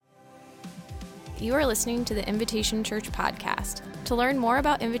You are listening to the Invitation Church podcast. To learn more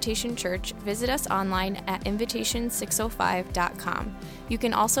about Invitation Church, visit us online at invitation605.com. You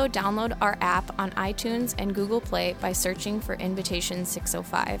can also download our app on iTunes and Google Play by searching for Invitation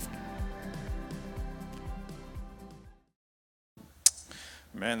 605.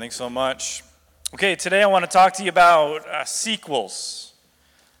 Man, thanks so much. Okay, today I want to talk to you about sequels.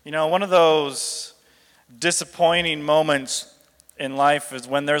 You know, one of those disappointing moments in life is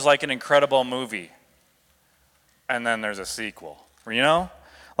when there's like an incredible movie and then there's a sequel, you know?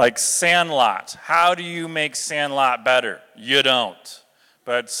 Like Sandlot. How do you make Sandlot better? You don't.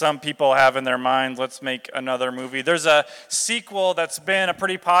 But some people have in their mind, let's make another movie. There's a sequel that's been a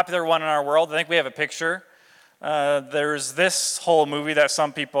pretty popular one in our world. I think we have a picture. There's this whole movie that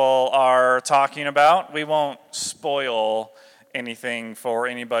some people are talking about. We won't spoil anything for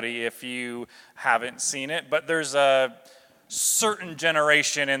anybody if you haven't seen it, but there's a certain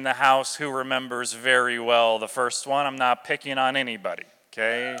generation in the house who remembers very well the first one. I'm not picking on anybody,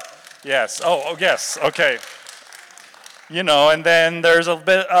 okay? Yes. Oh, yes. Okay. You know, and then there's a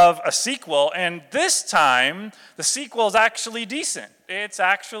bit of a sequel, and this time the sequel is actually decent. It's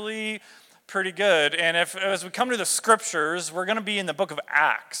actually pretty good. And as we come to the scriptures, we're going to be in the book of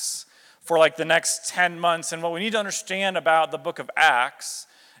Acts for like the next 10 months. And what we need to understand about the book of Acts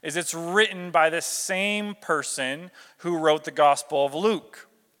is it's written by the same person who wrote the Gospel of Luke.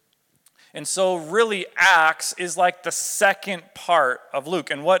 And so really Acts is like the second part of Luke.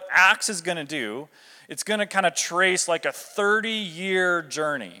 And what Acts is going to do, it's going to kind of trace like a 30-year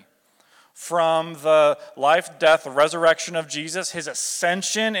journey from the life, death, resurrection of Jesus, his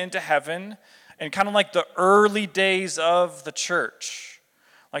ascension into heaven, and kind of like the early days of the church,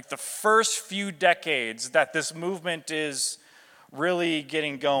 like the first few decades that this movement is really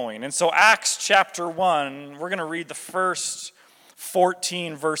getting going. And so Acts chapter 1, we're going to read the first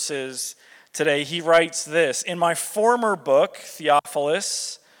 14 verses today. He writes this: "In my former book,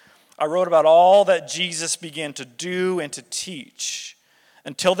 Theophilus, I wrote about all that Jesus began to do and to teach,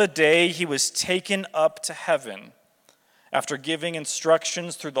 until the day he was taken up to heaven, after giving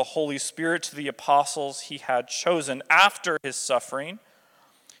instructions through the Holy Spirit to the apostles he had chosen. After his suffering,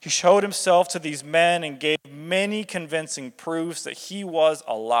 he showed himself to these men and gave many convincing proofs that he was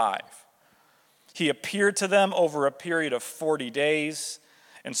alive. He appeared to them over a period of 40 days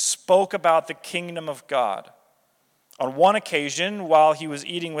and spoke about the kingdom of God. On one occasion, while he was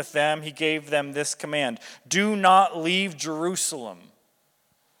eating with them, he gave them this command: 'Do not leave Jerusalem,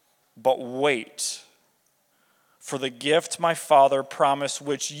 but wait for the gift my Father promised,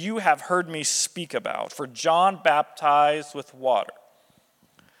 which you have heard me speak about. For John baptized with water,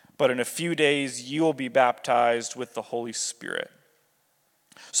 but in a few days you will be baptized with the Holy Spirit.'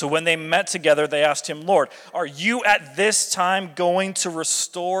 So when they met together, they asked him, 'Lord, are you at this time going to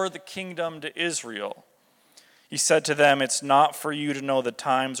restore the kingdom to Israel?' He said to them, 'It's not for you to know the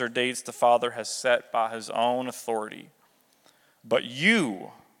times or dates the Father has set by his own authority, but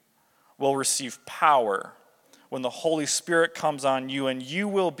you will receive power when the Holy Spirit comes on you, and you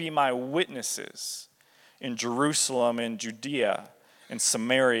will be my witnesses in Jerusalem, in Judea, in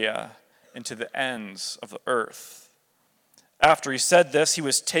Samaria, and to the ends of the earth.' After he said this, he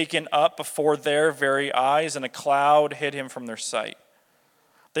was taken up before their very eyes, and a cloud hid him from their sight.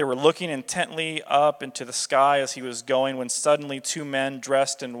 They were looking intently up into the sky as he was going, when suddenly 2 men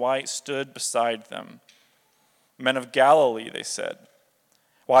dressed in white stood beside them. 'Men of Galilee,' they said,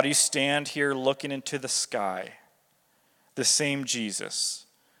 'why do you stand here looking into the sky? The same Jesus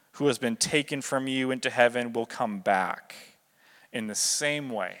who has been taken from you into heaven will come back in the same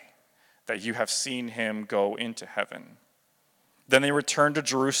way that you have seen him go into heaven.' Then they returned to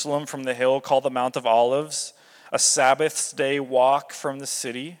Jerusalem from the hill called the Mount of Olives, a Sabbath's day walk from the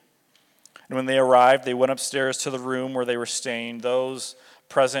city. And when they arrived, they went upstairs to the room where they were staying. Those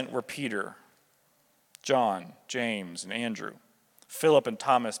present were Peter, John, James, and Andrew, Philip and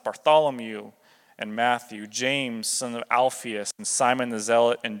Thomas, Bartholomew and Matthew, James, son of Alphaeus, and Simon the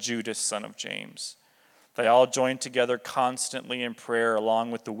Zealot, and Judas, son of James. They all joined together constantly in prayer,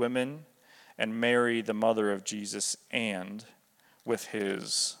 along with the women and Mary, the mother of Jesus, and with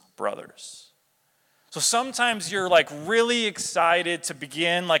his brothers." So sometimes you're like really excited to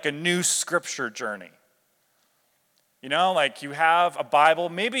begin like a new scripture journey. You know, like you have a Bible,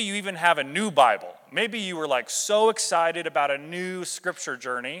 maybe you even have a new Bible. Maybe you were like so excited about a new scripture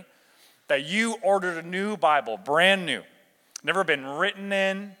journey that you ordered a new Bible, brand new, never been written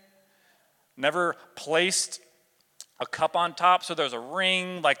in, never placed a cup on top so there's a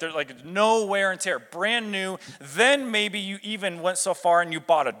ring, like there's like no wear and tear, brand new. Then maybe you even went so far and you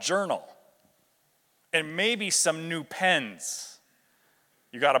bought a journal and maybe some new pens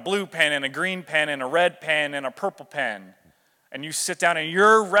You got a blue pen and a green pen and a red pen and a purple pen. And you sit down and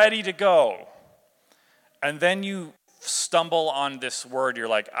you're ready to go. And then you stumble on this word. You're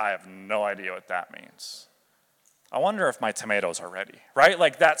like, I have no idea what that means. I wonder if my tomatoes are ready, right?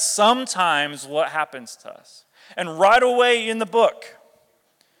 Like that's sometimes what happens to us. And right away in the book,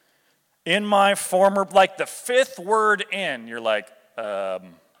 in my former, like the fifth word in, you're like,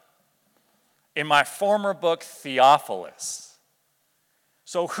 in my former book, Theophilus.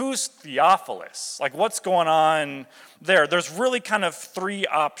 So who's Theophilus? Like what's going on there? There's really kind of three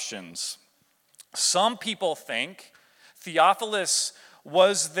options. Some people think Theophilus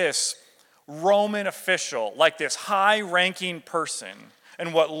was this Roman official, like this high-ranking person.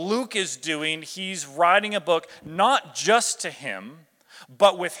 And what Luke is doing, he's writing a book not just to him,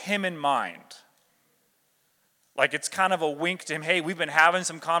 but with him in mind. Like it's kind of a wink to him, hey, we've been having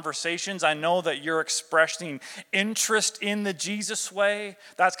some conversations. I know that you're expressing interest in the Jesus way.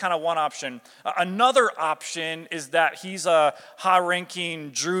 That's kind of one option. Another option is that he's a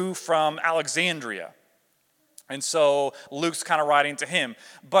high-ranking Jew from Alexandria. And so Luke's kind of writing to him.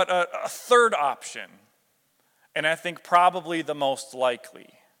 But a third option, and I think probably the most likely,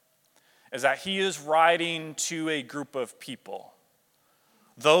 is that he is writing to a group of people.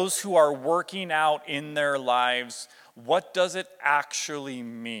 Those who are working out in their lives, what does it actually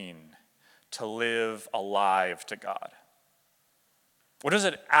mean to live alive to God? What does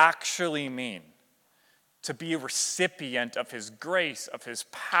it actually mean to be a recipient of his grace, of his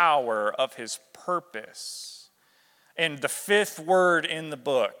power, of his purpose? And the fifth word in the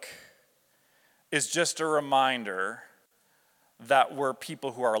book is just a reminder that we're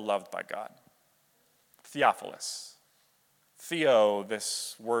people who are loved by God. Theophilus. Theo,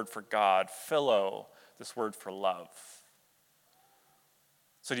 this word for God. Philo, this word for love.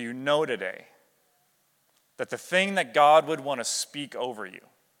 So do you know today that the thing that God would want to speak over you,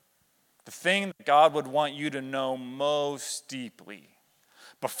 the thing that God would want you to know most deeply,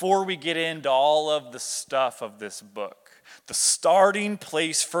 before we get into all of the stuff of this book, the starting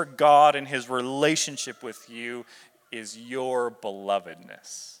place for God and his relationship with you is your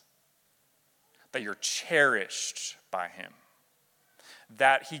belovedness. That you're cherished by him.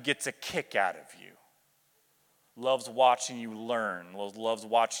 That he gets a kick out of you. Loves watching you learn, loves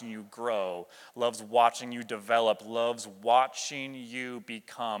watching you grow, loves watching you develop, loves watching you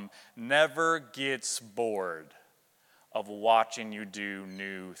become, never gets bored of watching you do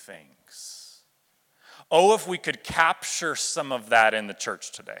new things. Oh, if we could capture some of that in the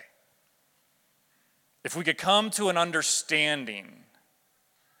church today. If we could come to an understanding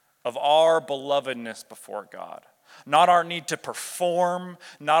of our belovedness before God. Not our need to perform,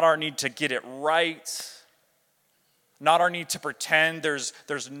 not our need to get it right, not our need to pretend.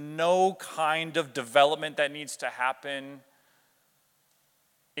 There's no kind of development that needs to happen.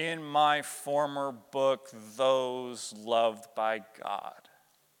 In my former book, those loved by God.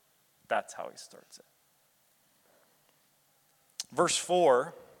 That's how he starts it. Verse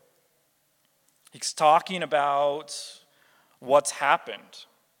 4, he's talking about what's happened.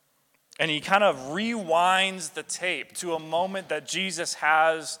 And he kind of rewinds the tape to a moment that Jesus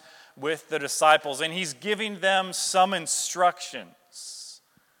has with the disciples. And he's giving them some instructions.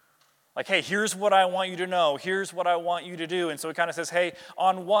 Like, hey, here's what I want you to know. Here's what I want you to do. And so he kind of says, hey,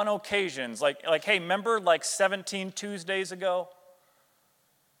 on one occasion, like hey, remember like 17 Tuesdays ago?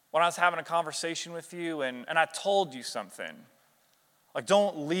 When I was having a conversation with you and I told you something. Like,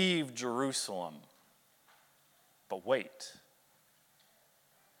 don't leave Jerusalem, but wait.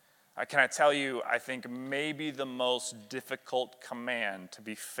 Can I tell you, I think maybe the most difficult command to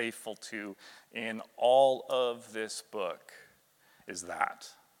be faithful to in all of this book is that,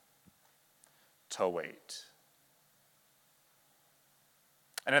 to wait.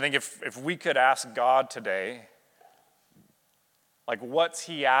 And I think if we could ask God today, like what's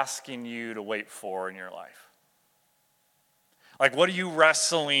he asking you to wait for in your life? Like what are you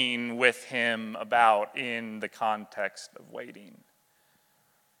wrestling with him about in the context of waiting?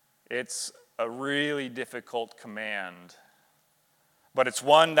 It's a really difficult command, but it's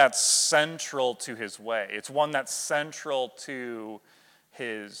one that's central to his way. It's one that's central to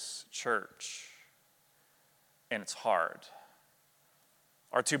his church, and it's hard.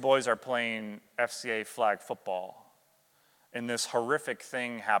 Our two boys are playing FCA flag football, and this horrific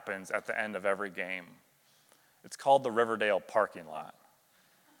thing happens at the end of every game. It's called the Riverdale parking lot.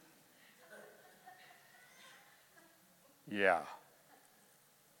 Yeah.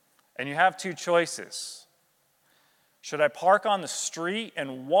 And you have two choices. Should I park on the street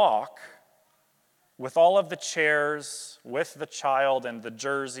and walk with all of the chairs, with the child and the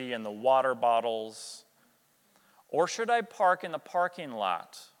jersey and the water bottles? Or should I park in the parking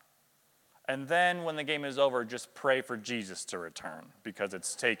lot and then when the game is over, just pray for Jesus to return because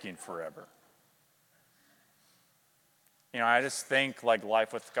it's taking forever? I just think like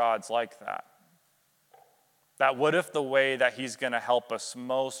life with God's like that. That what if the way that he's going to help us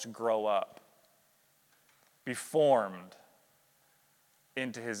most grow up, be formed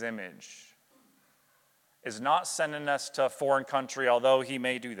into his image, is not sending us to a foreign country, although he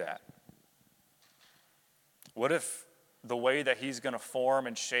may do that? What if the way that he's going to form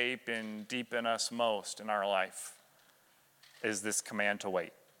and shape and deepen us most in our life is this command to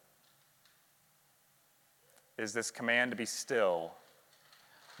wait? Is this command to be still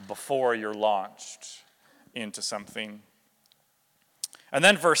before you're launched into something? And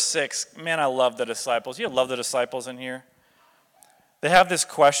then verse 6, man, I love the disciples. You love the disciples in here? They have this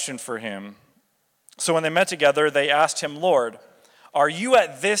question for him. So when they met together, they asked him, Lord, are you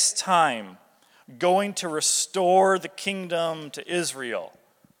at this time going to restore the kingdom to Israel?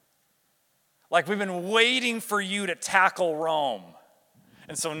 Like we've been waiting for you to tackle Rome.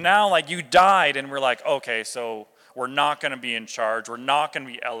 And so now like you died and we're like, okay, so we're not going to be in charge. We're not going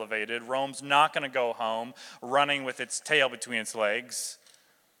to be elevated. Rome's not going to go home running with its tail between its legs.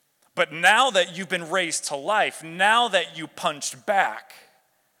 But now that you've been raised to life, now that you punched back,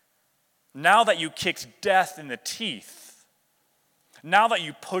 now that you kicked death in the teeth, now that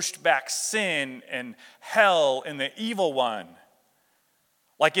you pushed back sin and hell and the evil one,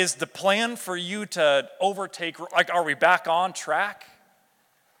 like is the plan for you to overtake, like are we back on track?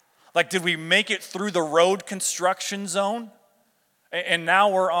 Like did we make it through the road construction zone? And now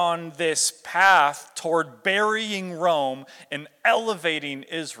we're on this path toward burying Rome and elevating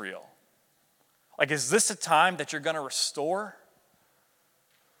Israel. Like is this a time that you're going to restore?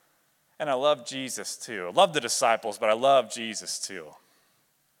 And I love Jesus too. I love the disciples, but I love Jesus too.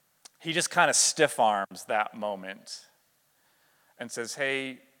 He just kind of stiff arms that moment and says,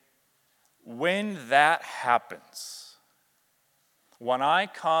 hey, when that happens, when I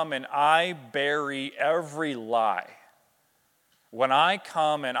come and I bury every lie, when I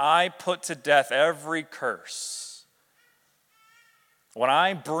come and I put to death every curse, when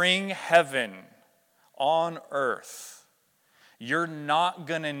I bring heaven on earth, you're not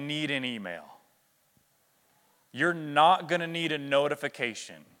going to need an email. You're not going to need a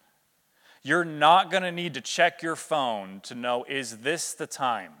notification. You're not going to need to check your phone to know, is this the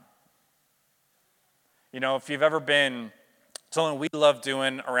time? If you've ever been, something we love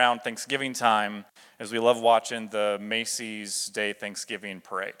doing around Thanksgiving time is we love watching the Macy's Day Thanksgiving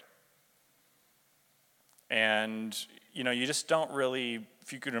Parade. And, you just don't really,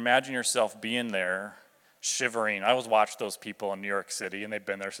 if you could imagine yourself being there, shivering. I always watch those people in New York City, and they've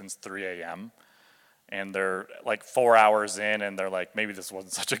been there since 3 a.m., and they're like 4 hours in, and they're like, maybe this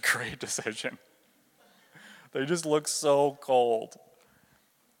wasn't such a great decision. They just look so cold.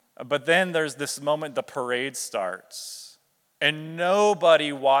 But then there's this moment the parade starts, and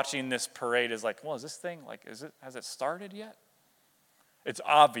nobody watching this parade is like, well, is this thing, like, has it started yet? It's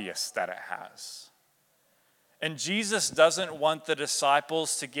obvious that it has. And Jesus doesn't want the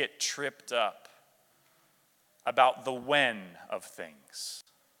disciples to get tripped up about the when of things.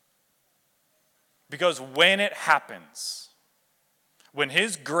 Because when it happens, when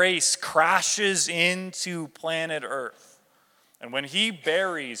his grace crashes into planet Earth, and when he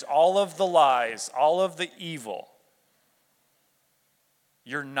buries all of the lies, all of the evil,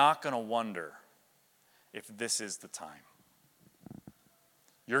 you're not going to wonder if this is the time.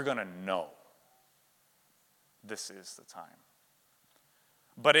 You're going to know this is the time.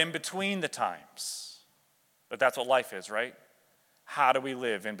 But in between the times, but that's what life is, right? How do we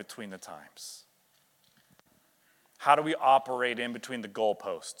live in between the times? How do we operate in between the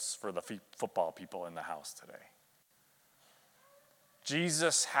goalposts for the football people in the house today?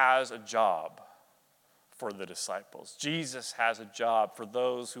 Jesus has a job for the disciples. Jesus has a job for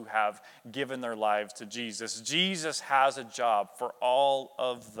those who have given their lives to Jesus. Jesus has a job for all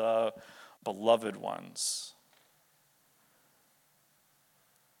of the beloved ones.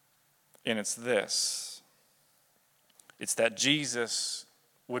 And it's this. It's that Jesus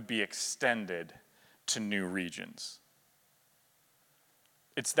would be extended to new regions.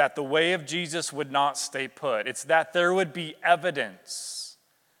 It's that the way of Jesus would not stay put. It's that there would be evidence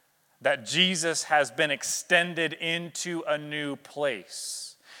that Jesus has been extended into a new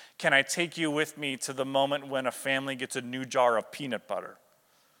place. Can I take you with me to the moment when a family gets a new jar of peanut butter?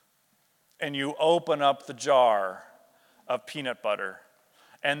 And you open up the jar of peanut butter,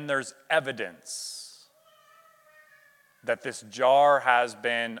 and there's evidence that this jar has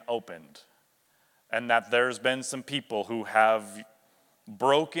been opened, and that there's been some people who have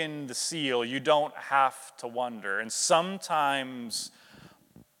broken the seal, you don't have to wonder. And sometimes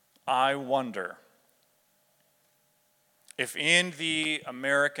I wonder if in the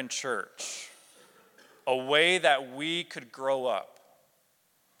American church, a way that we could grow up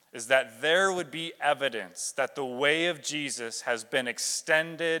is that there would be evidence that the way of Jesus has been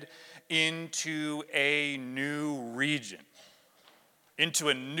extended into a new region, into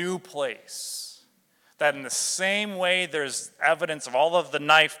a new place. That in the same way there's evidence of all of the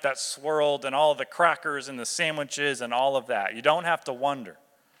knife that swirled and all of the crackers and the sandwiches and all of that. You don't have to wonder.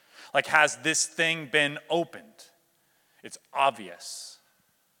 Like, has this thing been opened? It's obvious.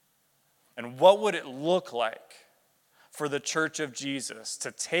 And what would it look like for the church of Jesus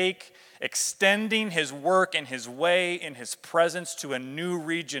to take extending his work and his way and his presence to a new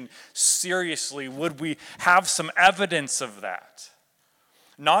region seriously? Would we have some evidence of that?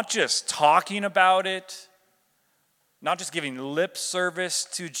 Not just talking about it, not just giving lip service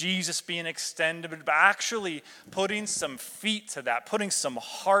to Jesus being extended, but actually putting some feet to that, putting some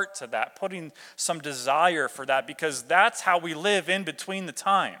heart to that, putting some desire for that, because that's how we live in between the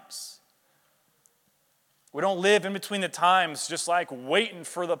times. We don't live in between the times just like waiting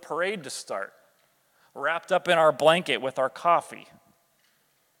for the parade to start, wrapped up in our blanket with our coffee.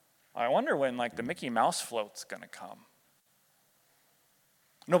 I wonder when the Mickey Mouse float's going to come.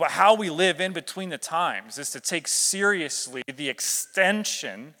 No, but how we live in between the times is to take seriously the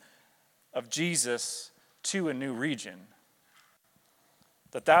extension of Jesus to a new region.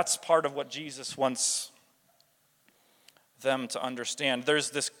 That's part of what Jesus wants them to understand. There's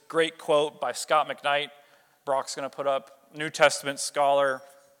this great quote by Scott McKnight. Brock's going to put up, New Testament scholar.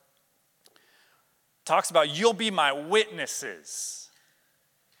 Talks about, you'll be my witnesses.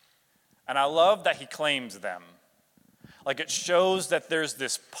 And I love that he claims them. It shows that there's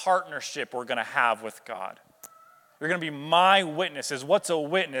this partnership we're going to have with God. You're going to be my witnesses. What's a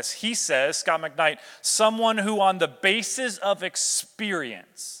witness? He says, Scott McKnight, someone who on the basis of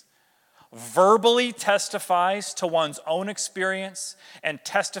experience verbally testifies to one's own experience and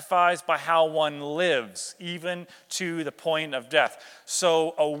testifies by how one lives, even to the point of death.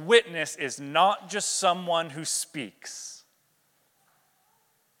 So a witness is not just someone who speaks.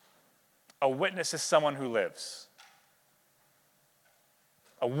 A witness is someone who lives.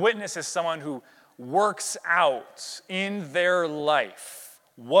 A witness is someone who works out in their life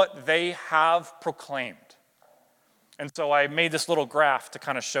what they have proclaimed. And so I made this little graph to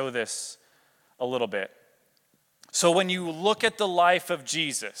kind of show this a little bit. So when you look at the life of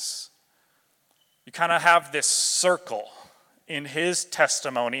Jesus, you kind of have this circle in his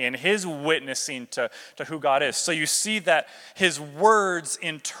testimony and his witnessing to who God is. So you see that his words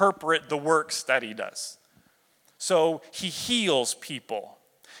interpret the works that he does. So he heals people.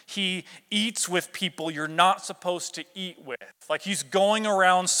 He eats with people you're not supposed to eat with. He's going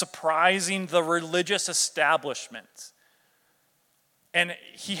around surprising the religious establishment. And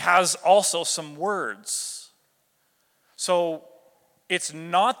he has also some words. So it's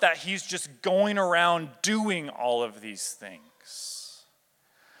not that he's just going around doing all of these things.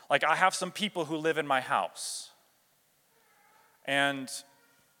 I have some people who live in my house. And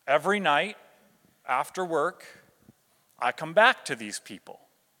every night after work, I come back to these people.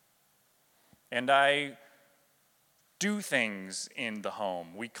 And I do things in the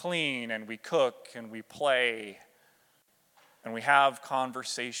home. We clean and we cook and we play and we have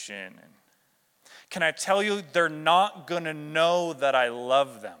conversation. Can I tell you, they're not going to know that I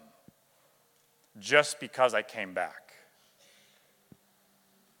love them just because I came back.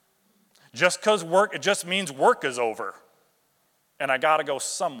 Just because it just means work is over and I got to go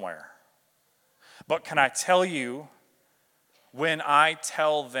somewhere. But can I tell you, when I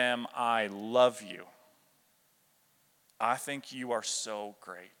tell them I love you, I think you are so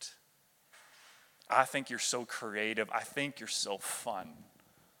great. I think you're so creative. I think you're so fun.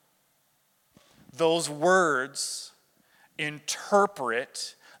 Those words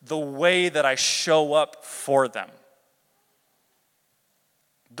interpret the way that I show up for them.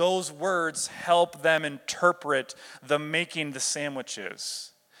 Those words help them interpret the making the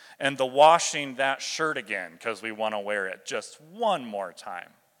sandwiches and the washing that shirt again because we want to wear it just one more time.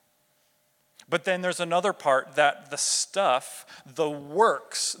 But then there's another part that the stuff, the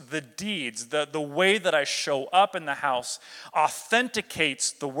works, the deeds, the way that I show up in the house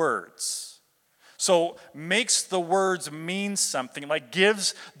authenticates the words. So makes the words mean something,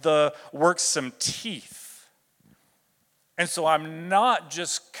 gives the works some teeth. And so I'm not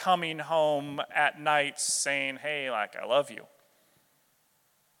just coming home at night saying, hey, I love you.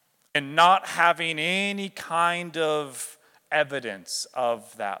 And not having any kind of evidence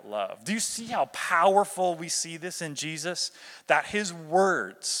of that love. Do you see how powerful we see this in Jesus? That his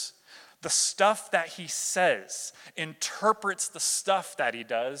words, the stuff that he says, interprets the stuff that he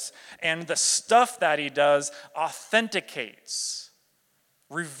does, and the stuff that he does authenticates,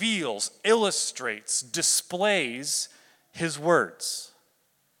 reveals, illustrates, displays his words.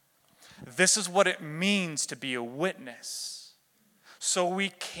 This is what it means to be a witness. So we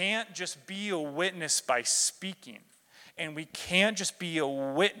can't just be a witness by speaking, and we can't just be a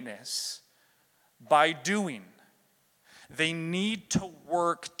witness by doing. They need to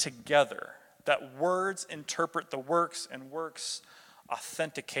work together. That words interpret the works and works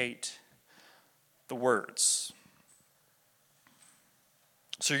authenticate the words.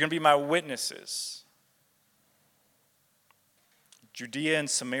 So you're going to be my witnesses. Judea and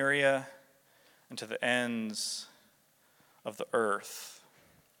Samaria and to the ends of the earth.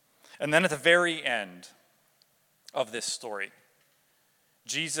 And then at the very end of this story,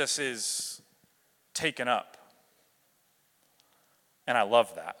 Jesus is taken up. And I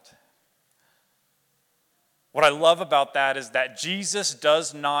love that. What I love about that is that Jesus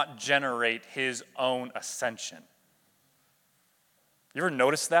does not generate his own ascension. You ever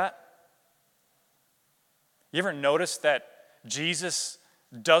notice that? You ever notice that Jesus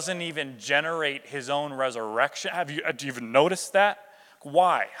doesn't even generate his own resurrection? Do you even notice that?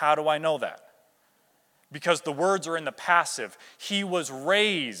 Why? How do I know that? Because the words are in the passive. He was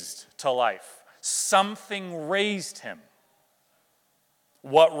raised to life. Something raised him.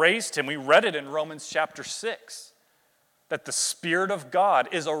 What raised him? We read it in Romans chapter 6, that the Spirit of God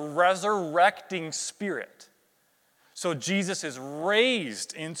is a resurrecting spirit. So Jesus is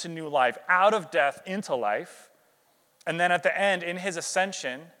raised into new life, out of death into life, and then at the end, in his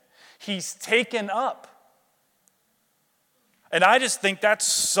ascension, he's taken up. And I just think that's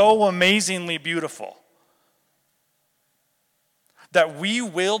so amazingly beautiful. That we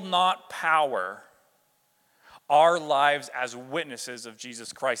will not power our lives as witnesses of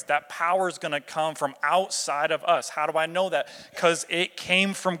Jesus Christ. That power is going to come from outside of us. How do I know that? Because it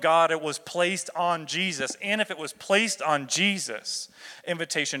came from God. It was placed on Jesus. And if it was placed on Jesus,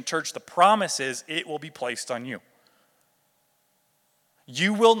 Invitation Church, the promise is it will be placed on you.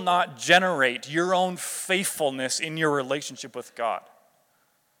 You will not generate your own faithfulness in your relationship with God.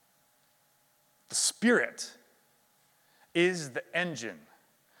 The Spirit is the engine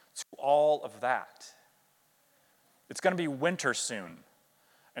to all of that. It's going to be winter soon.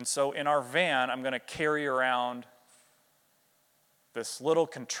 And so in our van, I'm going to carry around this little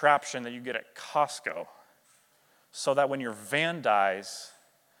contraption that you get at Costco so that when your van dies,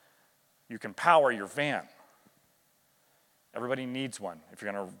 you can power your van. Everybody needs one. If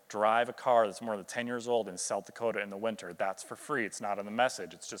you're going to drive a car that's more than 10 years old in South Dakota in the winter, that's for free. It's not in the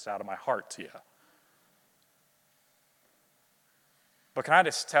message. It's just out of my heart to you. But can I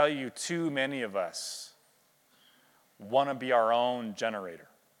just tell you, too many of us want to be our own generator.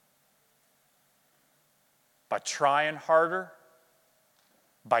 By trying harder,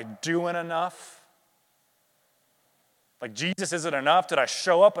 by doing enough. Like, Jesus isn't enough. Did I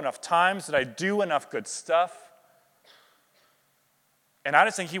show up enough times? Did I do enough good stuff? And I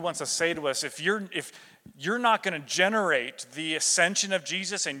just think he wants to say to us, if you're not going to generate the ascension of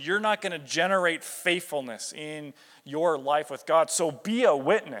Jesus and you're not going to generate faithfulness in your life with God, so be a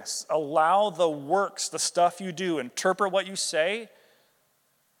witness. Allow the works, the stuff you do, interpret what you say,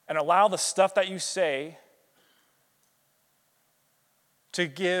 and allow the stuff that you say to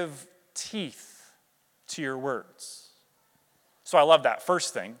give teeth to your words. So I love that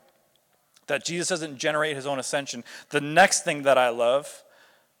first thing, that Jesus doesn't generate his own ascension. The next thing that I love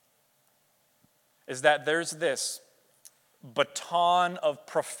is that there's this baton of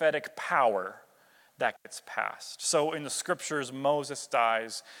prophetic power that gets passed. So in the scriptures, Moses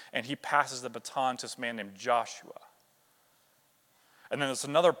dies, and he passes the baton to this man named Joshua. And then there's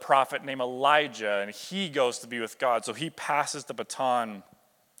another prophet named Elijah, and he goes to be with God. So he passes the baton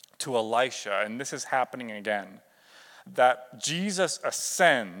to Elisha, and this is happening again. That Jesus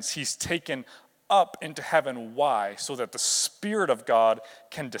ascends, he's taken up into heaven. Why? So that the Spirit of God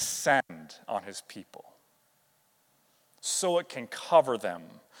can descend on his people. So it can cover them.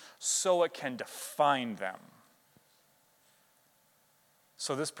 So it can define them.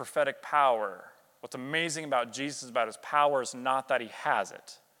 So this prophetic power, what's amazing about Jesus, about his power, is not that he has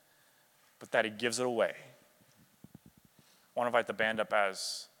it, but that he gives it away. I want to invite the band up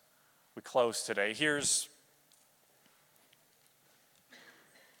as we close today. Here's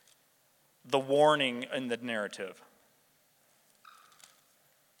the warning in the narrative.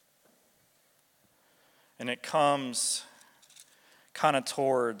 And it comes kind of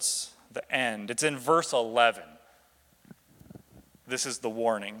towards the end. It's in verse 11. This is the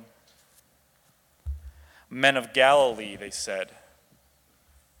warning. Men of Galilee, they said,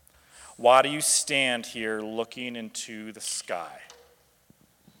 why do you stand here looking into the sky?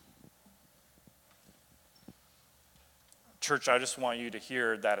 Church, I just want you to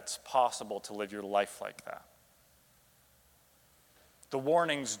hear that it's possible to live your life like that. The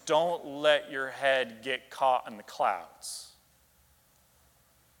warnings, don't let your head get caught in the clouds.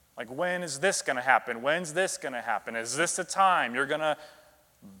 Like, when is this going to happen? When's this going to happen? Is this the time you're going to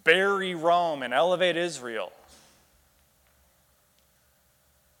bury Rome and elevate Israel?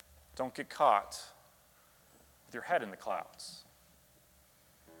 Don't get caught with your head in the clouds.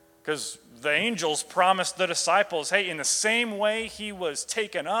 Because the angels promised the disciples, hey, in the same way he was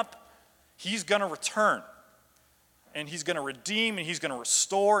taken up, he's going to return. And he's going to redeem, and he's going to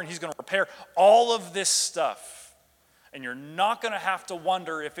restore, and he's going to repair all of this stuff. And you're not going to have to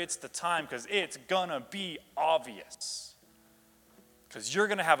wonder if it's the time, because it's going to be obvious. Because you're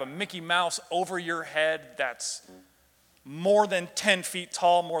going to have a Mickey Mouse over your head that's more than 10 feet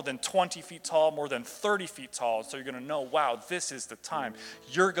tall, more than 20 feet tall, more than 30 feet tall. So you're going to know, wow, this is the time.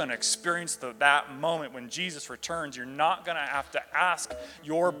 You're going to experience that moment when Jesus returns. You're not going to have to ask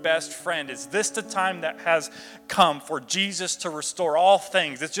your best friend, is this the time that has come for Jesus to restore all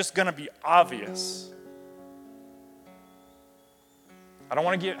things? It's just going to be obvious. I don't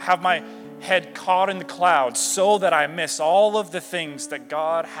want to have my head caught in the clouds so that I miss all of the things that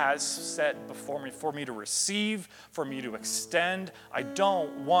God has set before me for me to receive, for me to extend. I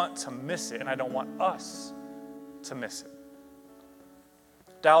don't want to miss it, and I don't want us to miss it.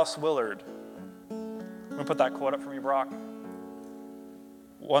 Dallas Willard, I'm going to put that quote up for me, Brock,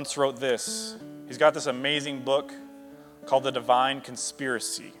 once wrote this. He's got this amazing book called The Divine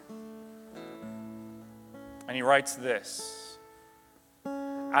Conspiracy. And he writes this: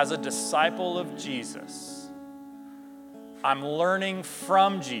 as a disciple of Jesus, I'm learning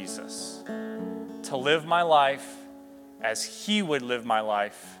from Jesus to live my life as he would live my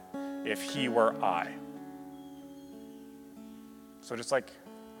life if he were I. So just like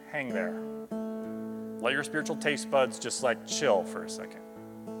hang there. Let your spiritual taste buds just like chill for a second.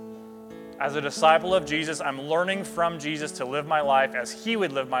 As a disciple of Jesus, I'm learning from Jesus to live my life as he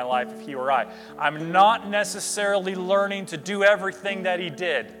would live my life if he were I. I'm not necessarily learning to do everything that he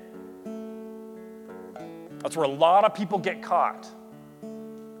did. That's where a lot of people get caught.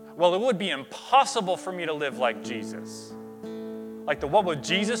 Well, it would be impossible for me to live like Jesus. Like what would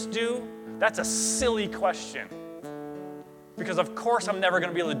Jesus do? That's a silly question. Because of course I'm never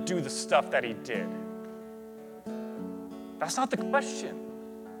going to be able to do the stuff that he did. That's not the question.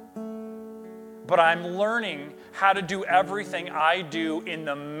 But I'm learning how to do everything I do in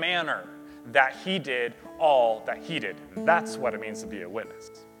the manner that he did all that he did. That's what it means to be a witness.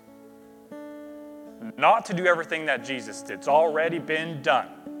 Not to do everything that Jesus did. It's already been done.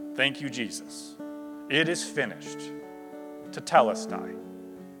 Thank you, Jesus. It is finished. Tetelestai.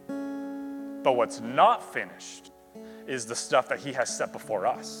 But what's not finished is the stuff that he has set before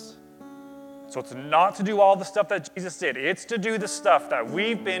us. So it's not to do all the stuff that Jesus did. It's to do the stuff that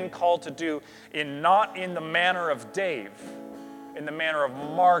we've been called to do, not in the manner of Dave, in the manner of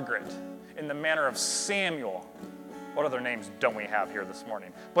Margaret, in the manner of Samuel. What other names don't we have here this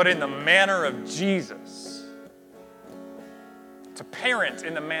morning? But in the manner of Jesus. To parent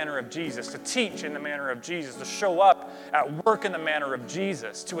in the manner of Jesus, to teach in the manner of Jesus, to show up at work in the manner of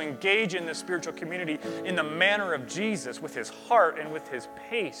Jesus, to engage in the spiritual community in the manner of Jesus, with his heart and with his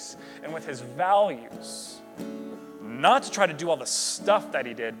pace and with his values. Not to try to do all the stuff that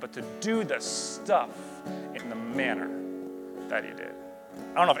he did, but to do the stuff in the manner that he did.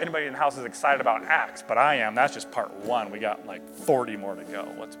 I don't know if anybody in the house is excited about Acts, but I am. That's just part 1. We got like 40 more to go.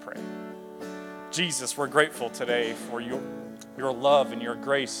 Let's pray. Jesus, we're grateful today for your love and your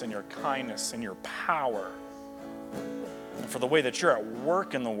grace and your kindness and your power, and for the way that you're at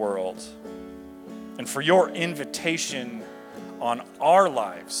work in the world, and for your invitation on our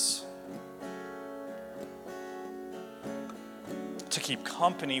lives to keep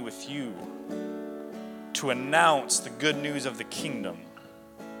company with you, to announce the good news of the kingdom,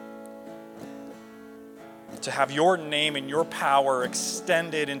 to have your name and your power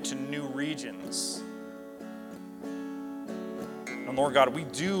extended into new regions. And Lord God, we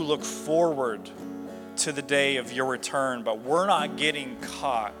do look forward to the day of your return, but we're not getting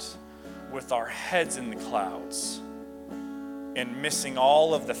caught with our heads in the clouds and missing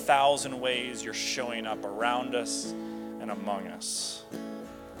all of the 1,000 ways you're showing up around us and among us.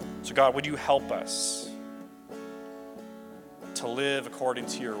 So God, would you help us to live according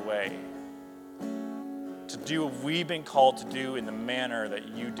to your way, to do what we've been called to do in the manner that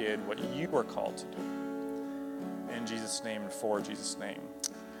you did what you were called to do. In Jesus' name and for Jesus' name,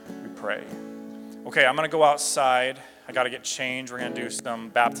 we pray. Okay, I'm going to go outside. I got to get changed. We're going to do some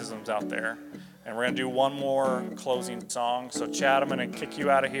baptisms out there. And we're going to do one more closing song. So Chad, I'm going to kick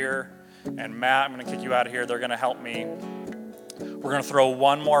you out of here. And Matt, I'm going to kick you out of here. They're going to help me. We're going to throw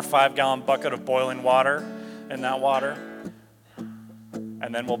one more 5-gallon bucket of boiling water in that water.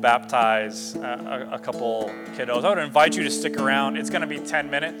 And then we'll baptize a couple kiddos. I would invite you to stick around. It's going to be 10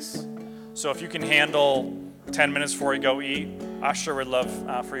 minutes. So if you can handle 10 minutes before you go eat, I sure would love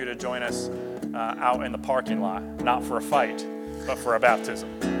for you to join us out in the parking lot. Not for a fight, but for a baptism.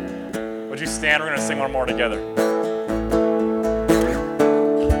 Would you stand? We're going to sing one more together.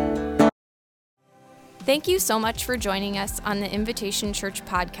 Thank you so much for joining us on the Invitation Church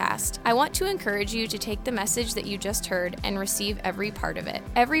podcast. I want to encourage you to take the message that you just heard and receive every part of it.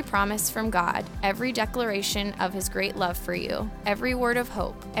 Every promise from God, every declaration of His great love for you, every word of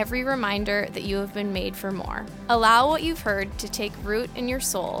hope, every reminder that you have been made for more. Allow what you've heard to take root in your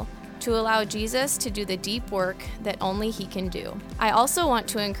soul, to allow Jesus to do the deep work that only He can do. I also want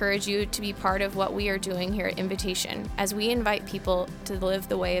to encourage you to be part of what we are doing here at Invitation as we invite people to live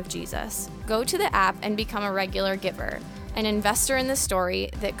the way of Jesus. Go to the app and become a regular giver, an investor in the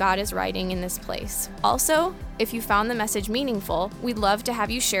story that God is writing in this place. Also, if you found the message meaningful, we'd love to have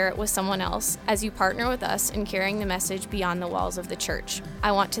you share it with someone else as you partner with us in carrying the message beyond the walls of the church.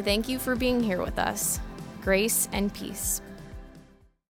 I want to thank you for being here with us. Grace and peace.